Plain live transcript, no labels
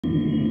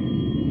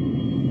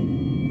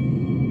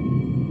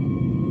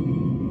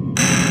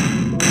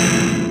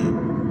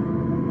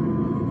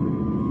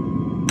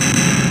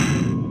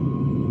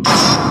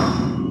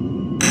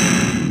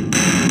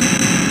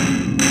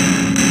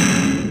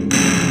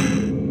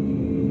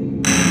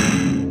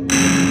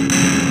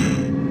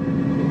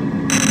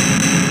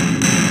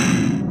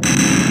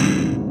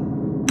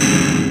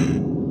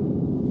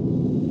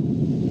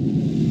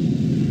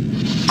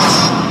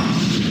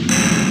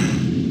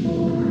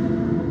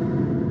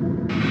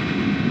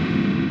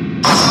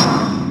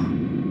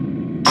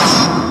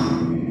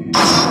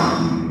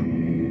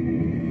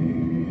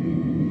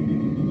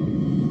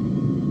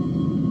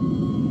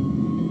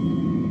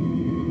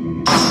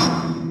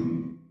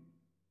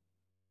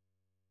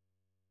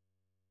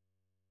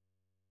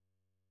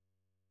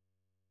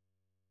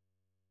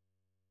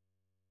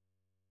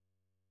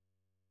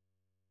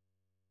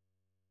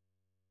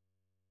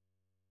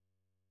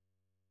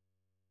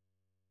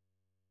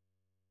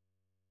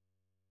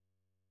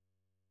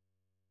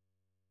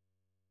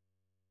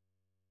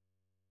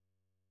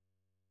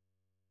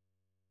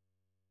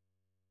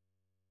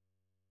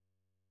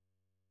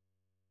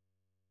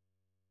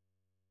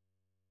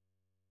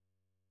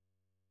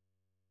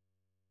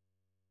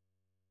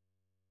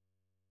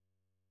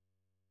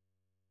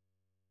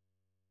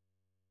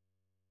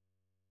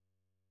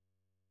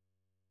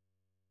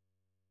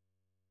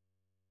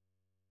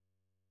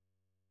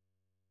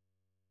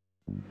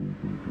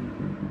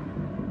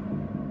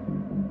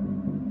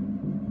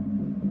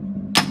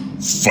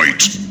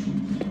Fight!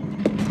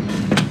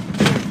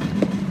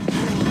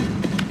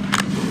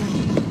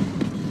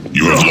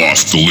 You have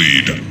lost the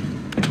lead.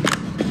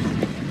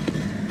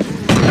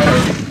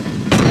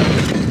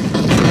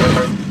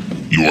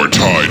 You are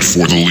tied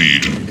for the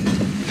lead.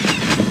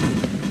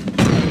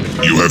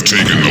 You have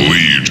taken the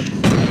lead.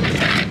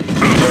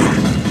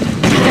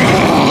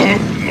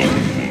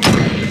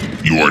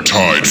 You are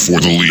tied for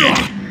the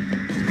lead.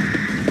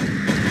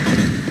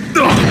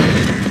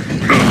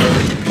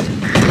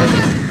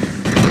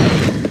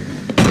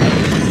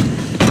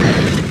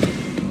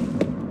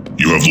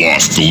 You have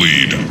lost the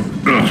lead.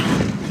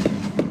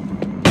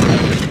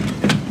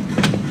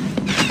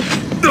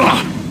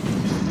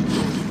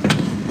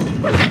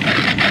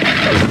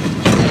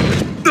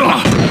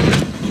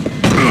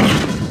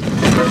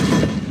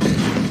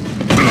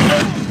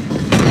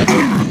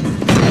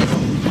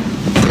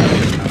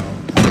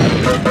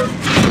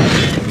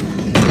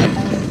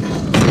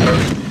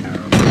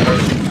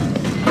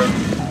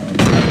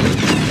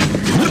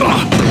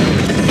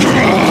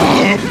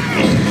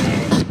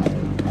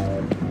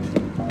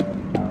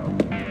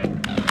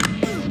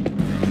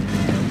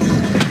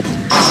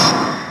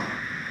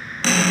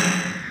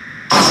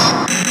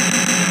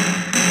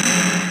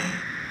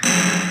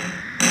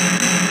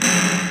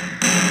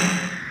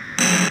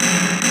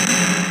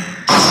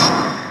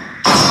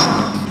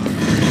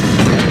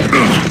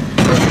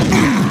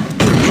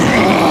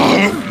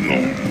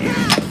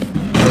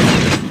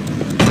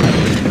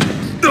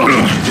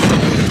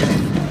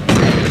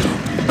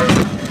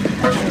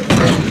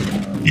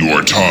 You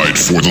are tied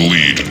for the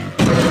lead.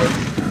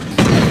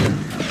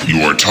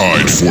 You are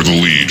tied for the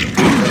lead.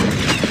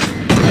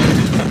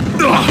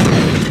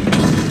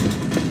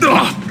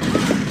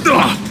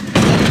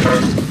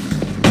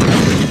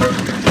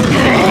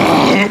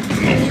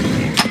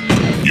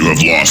 You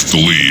have lost the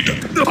lead.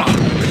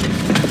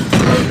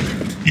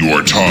 You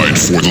are tied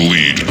for the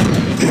lead.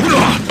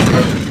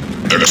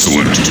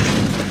 Excellent.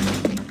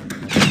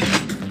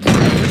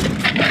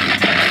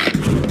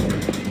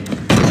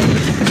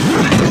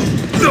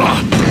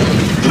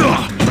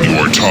 You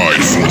are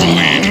tied for the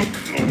lead.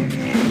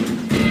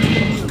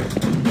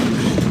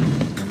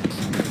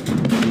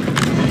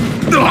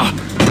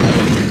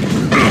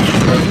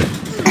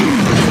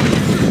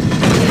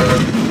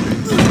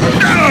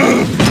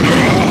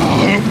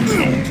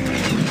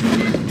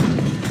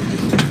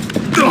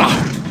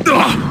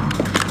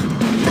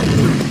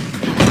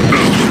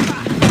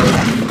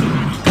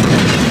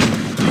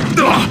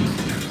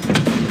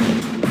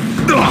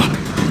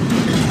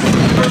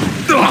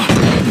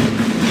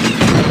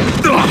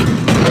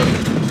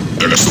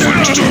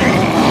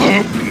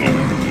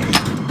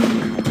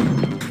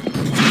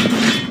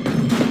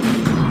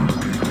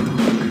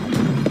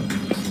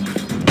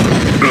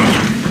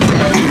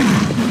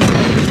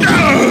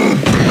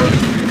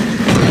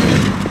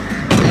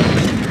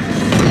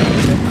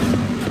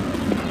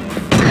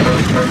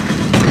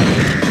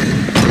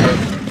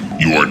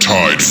 You are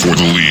tied for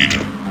the lead.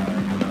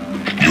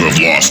 You have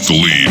lost the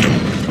lead.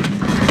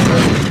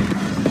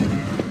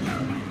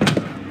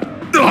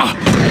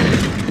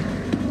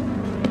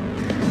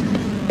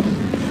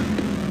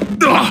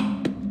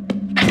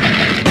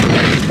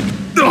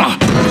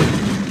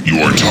 You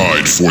are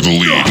tied for the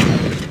lead.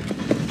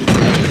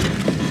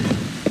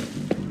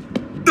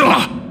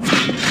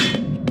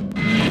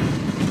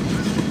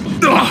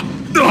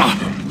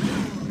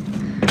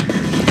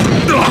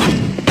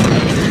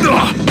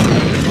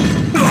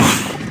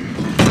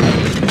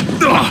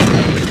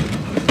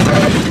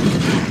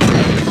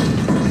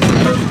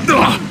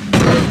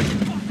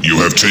 You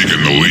have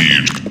taken the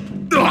lead.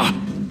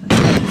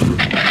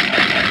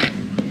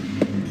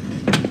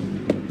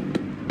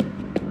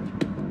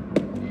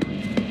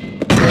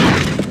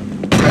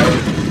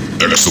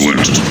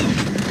 Excellent.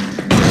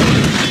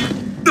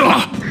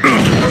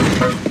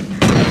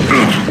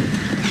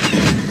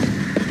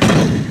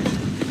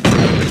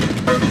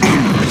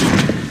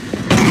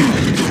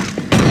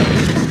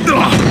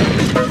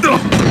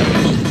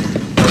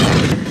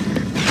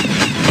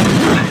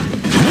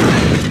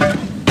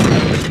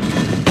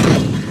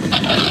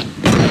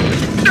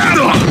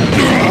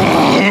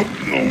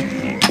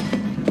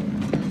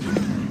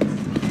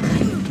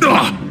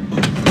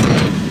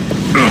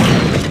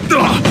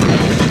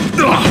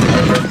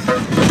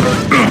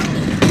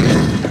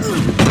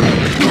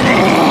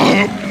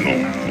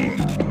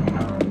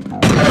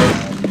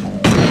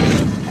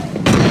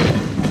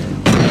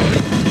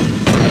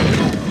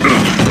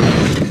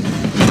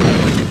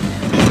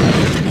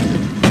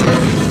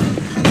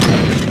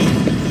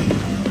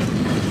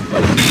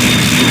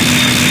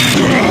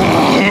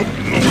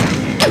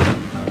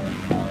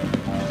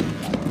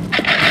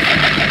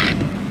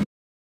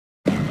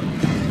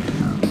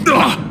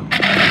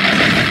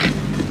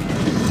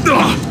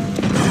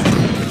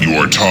 You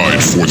are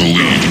tied for the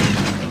lead.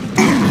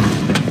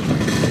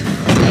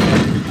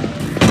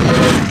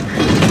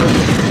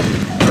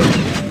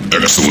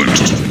 Excellent.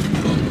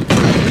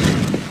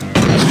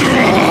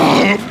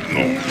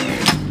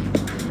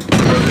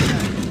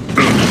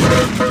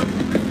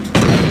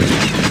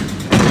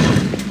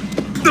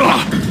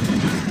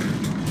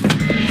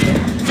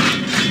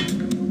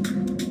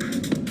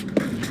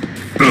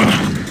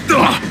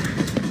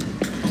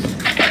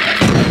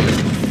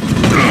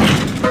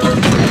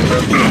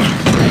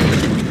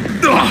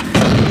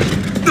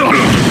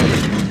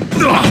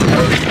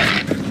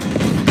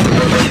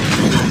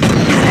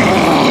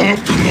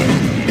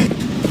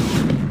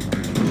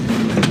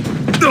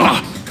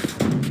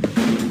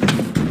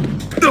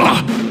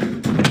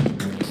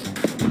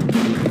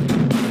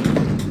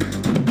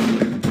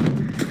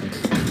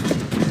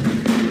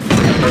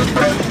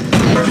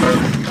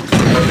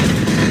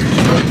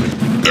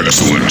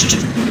 Excellent.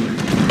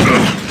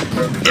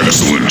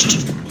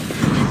 Excellent.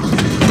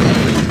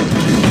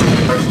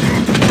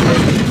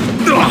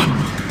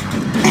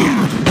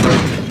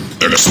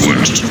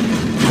 Excellent.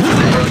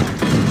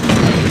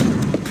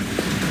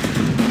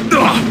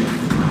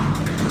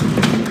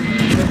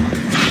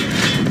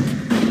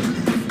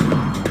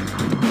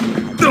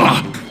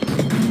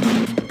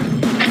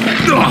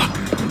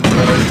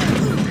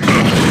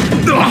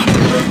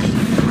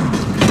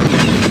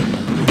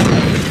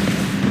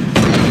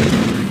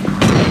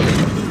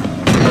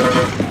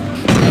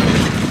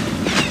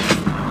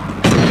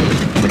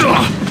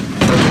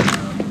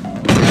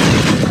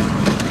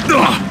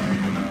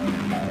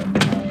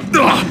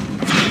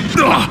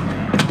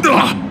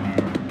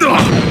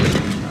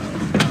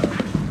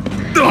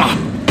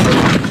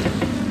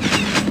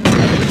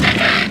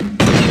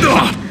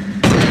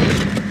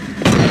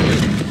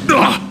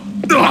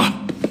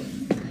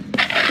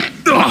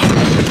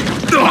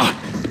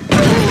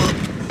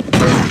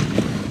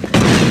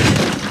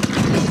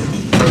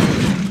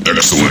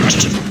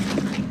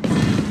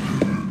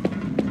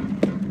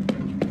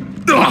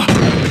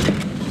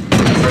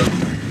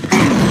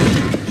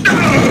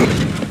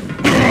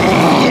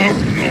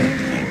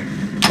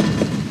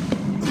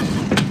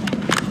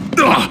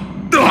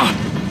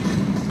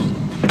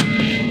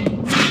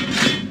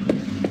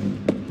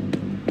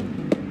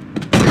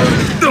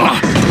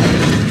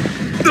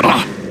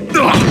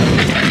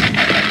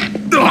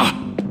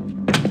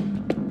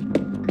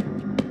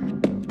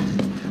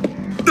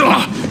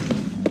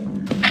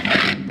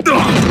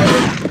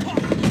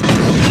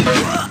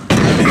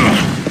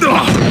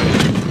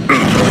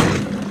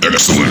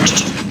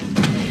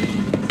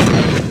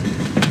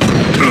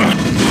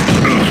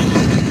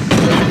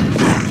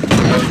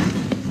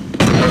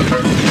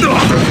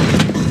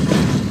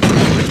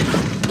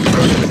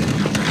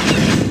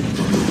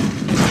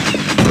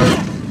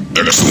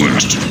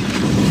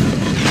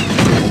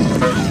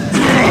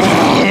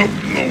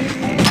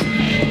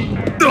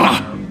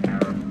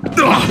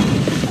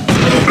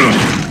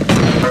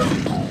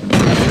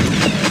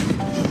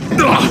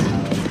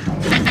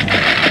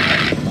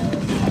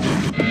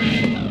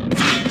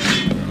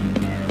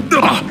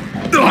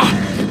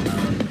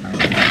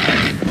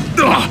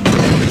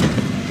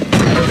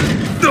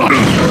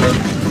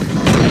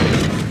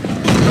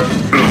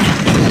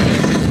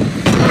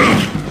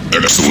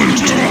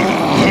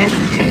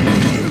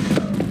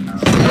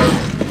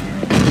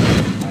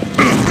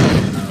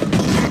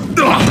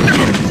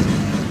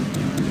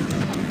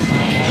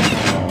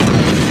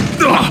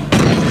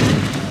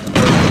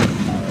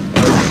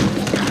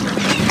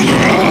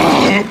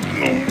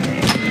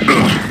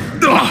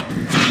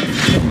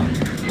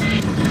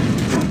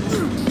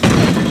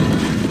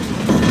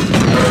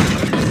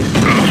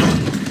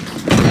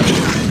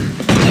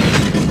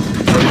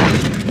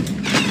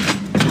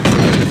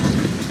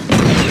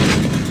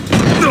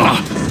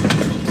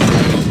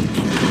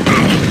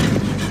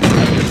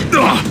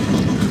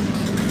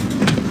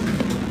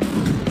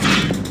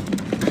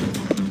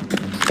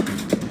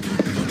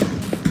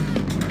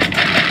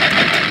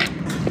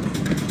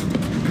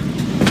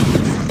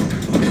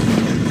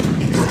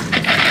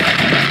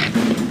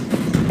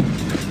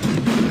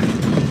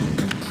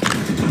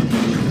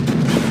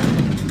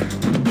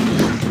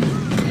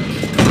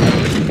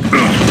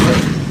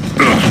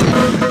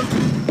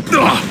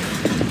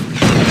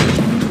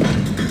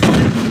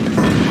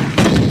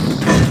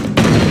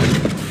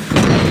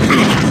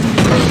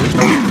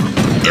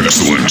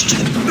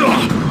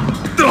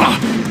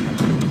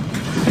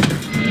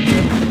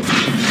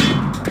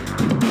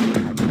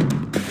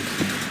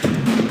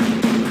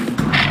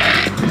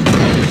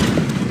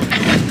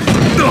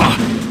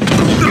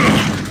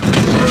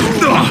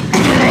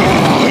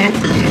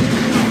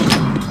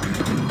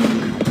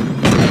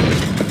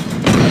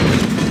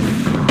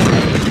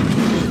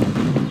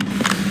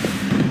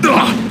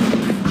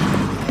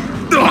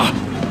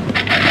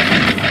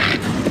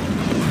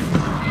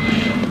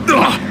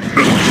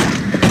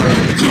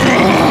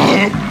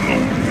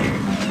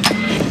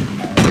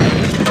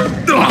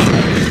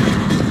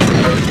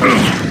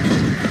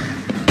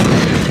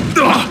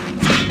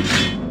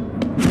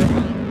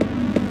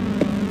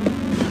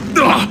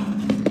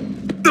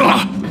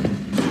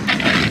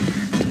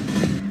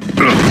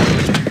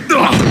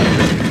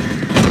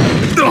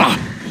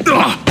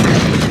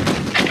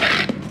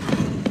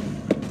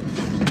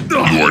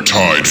 You are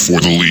tied for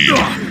the lead.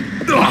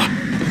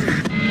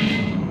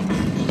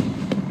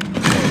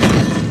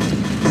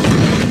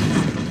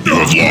 You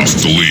have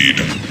lost the lead.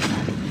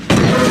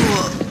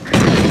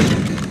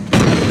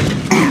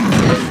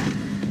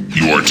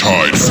 You are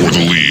tied for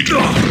the lead.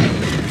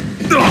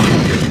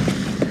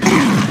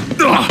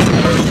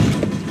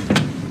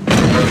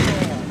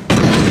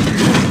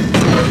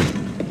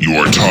 You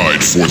are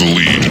tied for the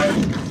lead.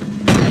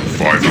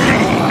 5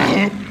 minutes.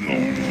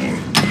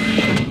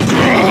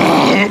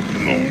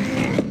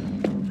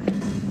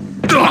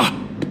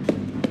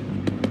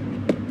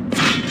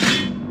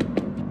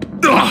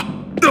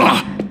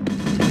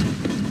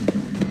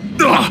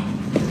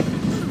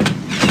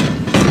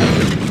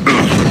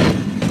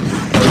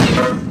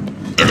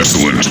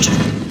 Excellent.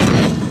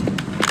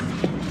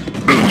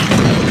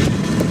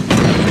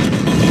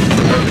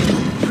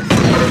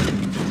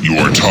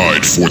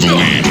 tied for the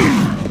lead.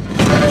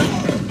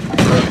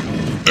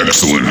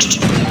 Excellent.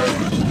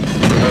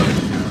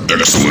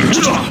 Excellent.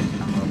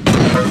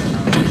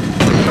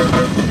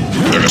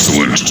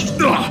 Excellent.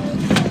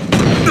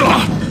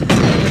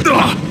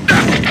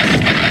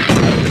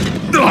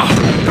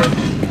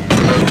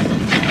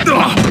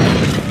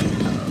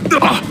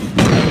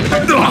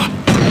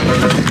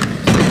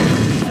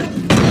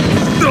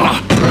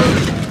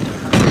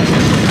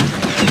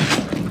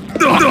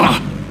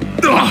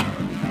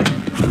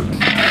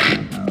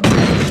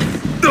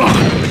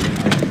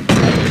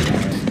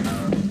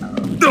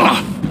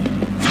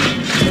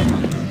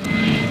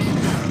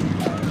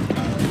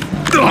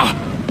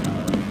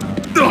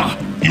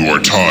 You are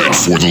tied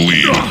for the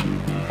lead.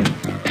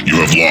 You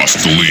have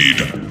lost the lead.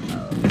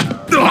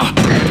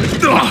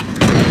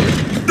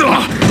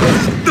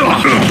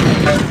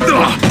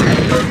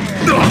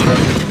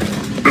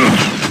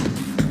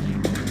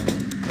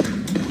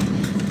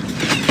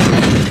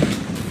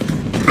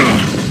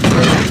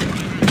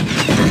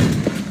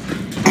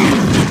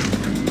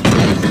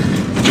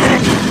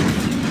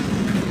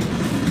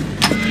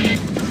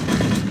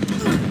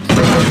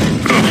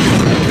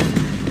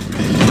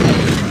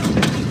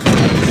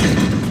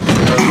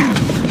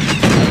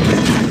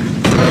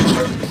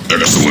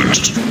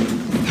 Excellent.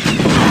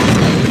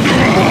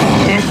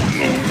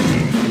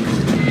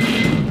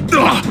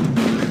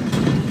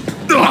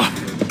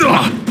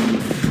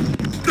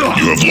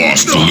 You have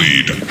lost the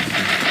lead.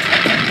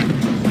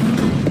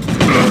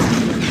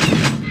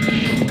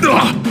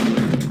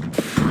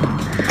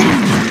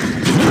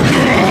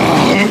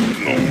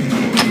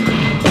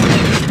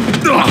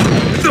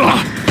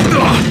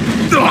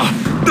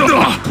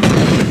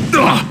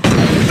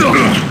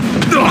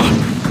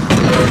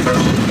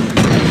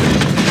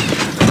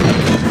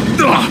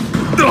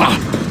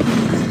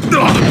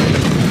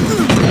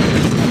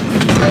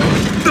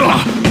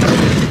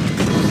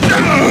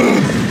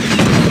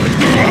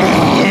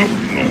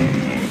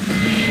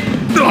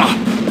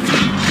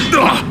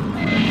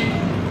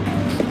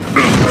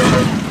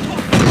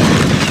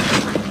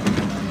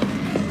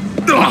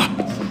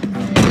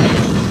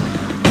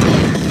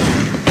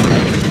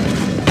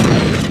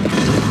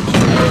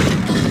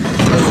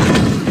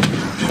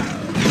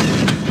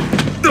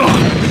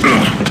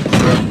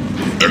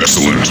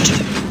 Excellent.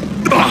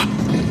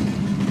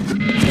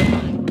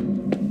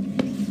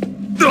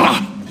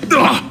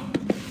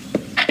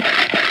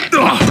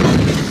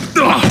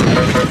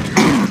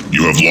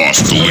 You have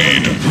lost the lead.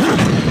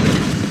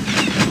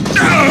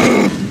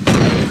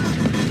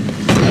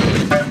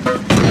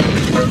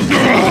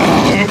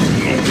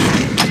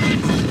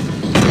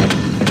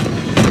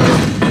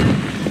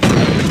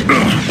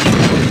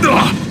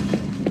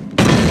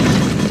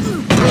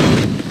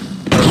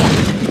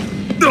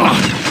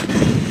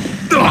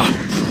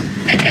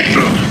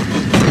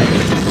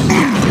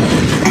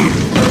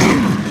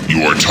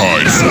 You are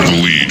tied for the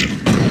lead.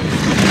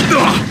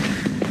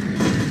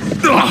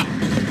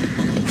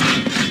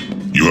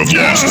 You have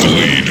lost the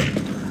lead.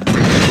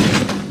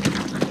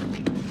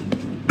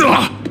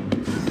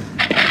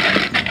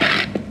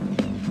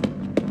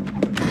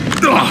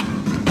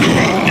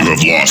 You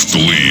have lost the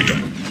lead.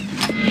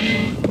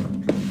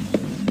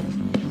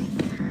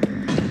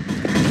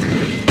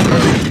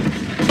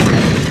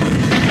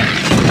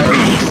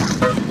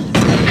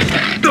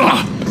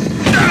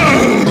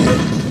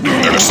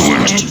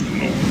 Excellent.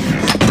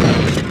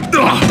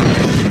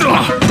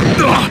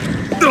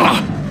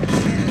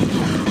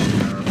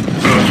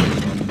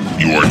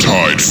 You are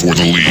tied for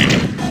the lead.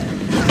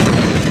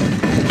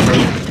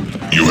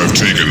 You have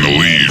taken the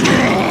lead.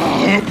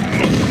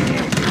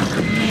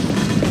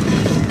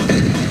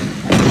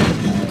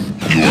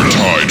 You are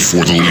tied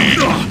for the lead.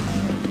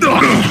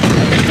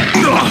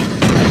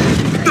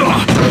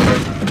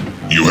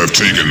 You have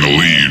taken the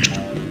lead.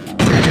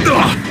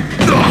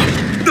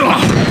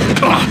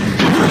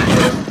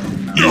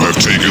 You have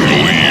taken the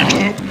lead.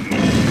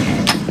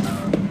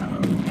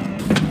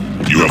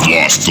 You have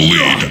lost the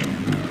lead.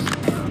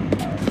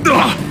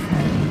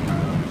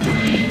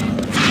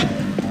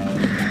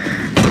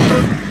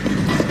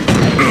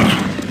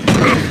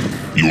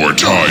 You are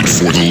tied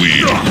for the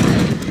lead.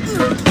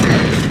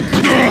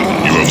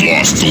 You have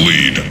lost the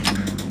lead.